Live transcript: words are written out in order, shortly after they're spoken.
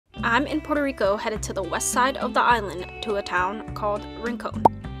I'm in Puerto Rico, headed to the west side of the island to a town called Rincón.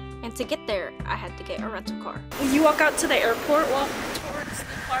 And to get there, I had to get a rental car. When you walk out to the airport, walk towards the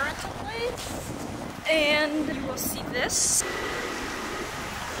car rental place, and you will see this.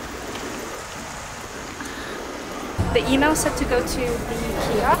 The email said to go to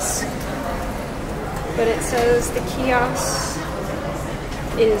the kiosk, but it says the kiosk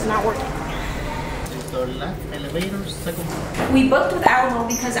is not working. We booked with Alamo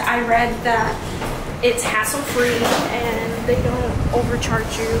because I read that it's hassle-free and they don't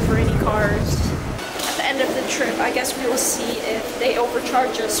overcharge you for any cars. At the end of the trip, I guess we will see if they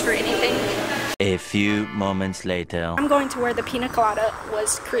overcharge us for anything. A few moments later. I'm going to where the pina colada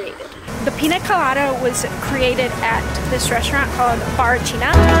was created. The pina colada was created at this restaurant called Bar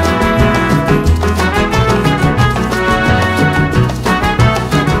China.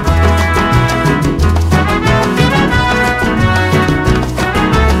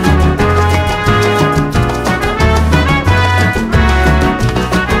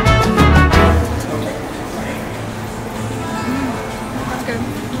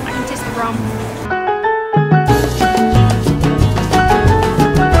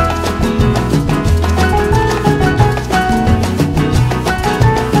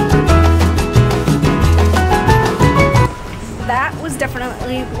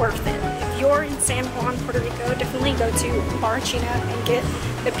 Definitely worth it. If you're in San Juan, Puerto Rico, definitely go to Bar China and get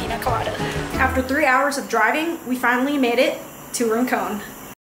the pina colada. After 3 hours of driving, we finally made it to Rincon.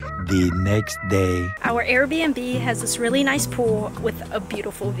 The next day. Our Airbnb has this really nice pool with a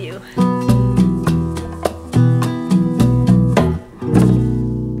beautiful view.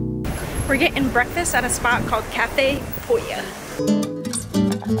 We're getting breakfast at a spot called Cafe Poya.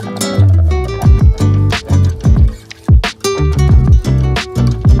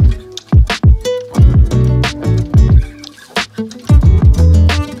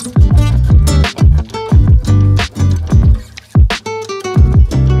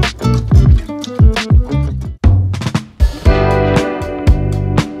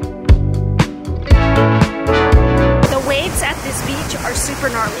 Are super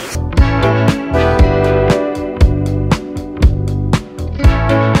gnarly.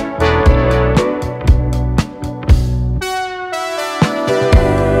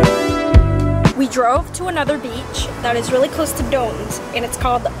 We drove to another beach that is really close to Domes, and it's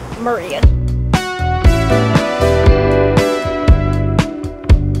called Maria.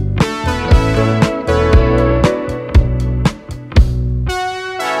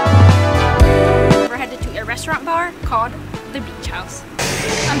 We're headed to a restaurant bar called the Beach House.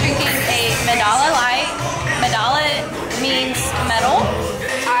 I'm drinking a Medalla Light. Medalla means metal.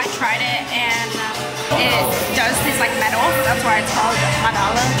 I tried it and it does taste like metal. That's why it's called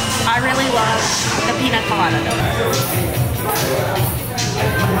Medalla. I really love the pina colada though.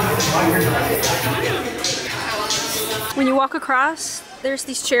 When you walk across, there's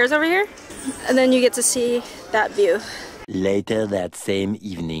these chairs over here, and then you get to see that view. Later that same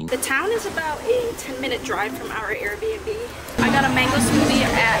evening. The town is about a 10-minute drive from our Airbnb. I got a mango smoothie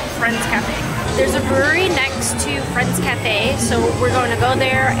at Friends Cafe. There's a brewery next to Friends Cafe, so we're going to go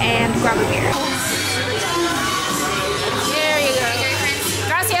there and grab a beer. There you go.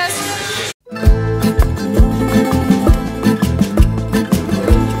 Gracias.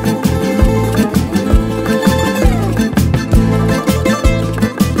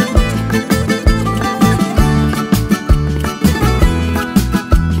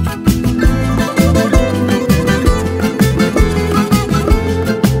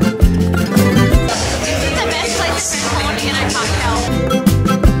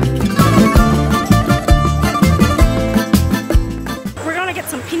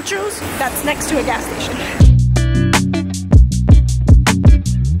 That's next to a gas station.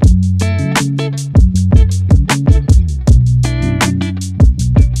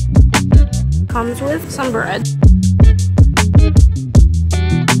 Comes with some bread.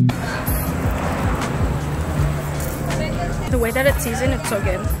 The way that it's seasoned, it's so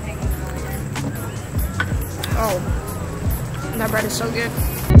good. Oh, that bread is so good.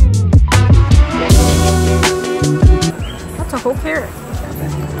 That's a whole carrot.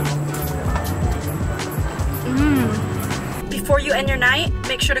 Before you end your night,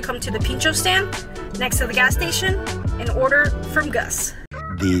 make sure to come to the Pincho stand next to the gas station and order from Gus.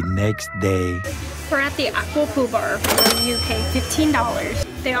 The next day. We're at the Aqua Pool Bar where you pay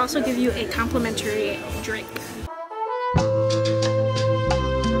 $15. They also give you a complimentary drink.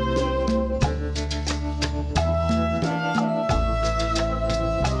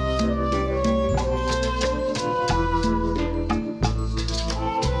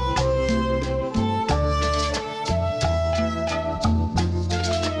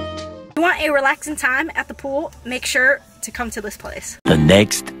 you want a relaxing time at the pool, make sure to come to this place. The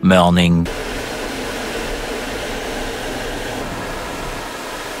next morning.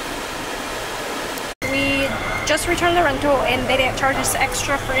 We just returned the rental and they didn't charge us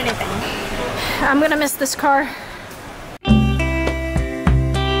extra for anything. I'm gonna miss this car.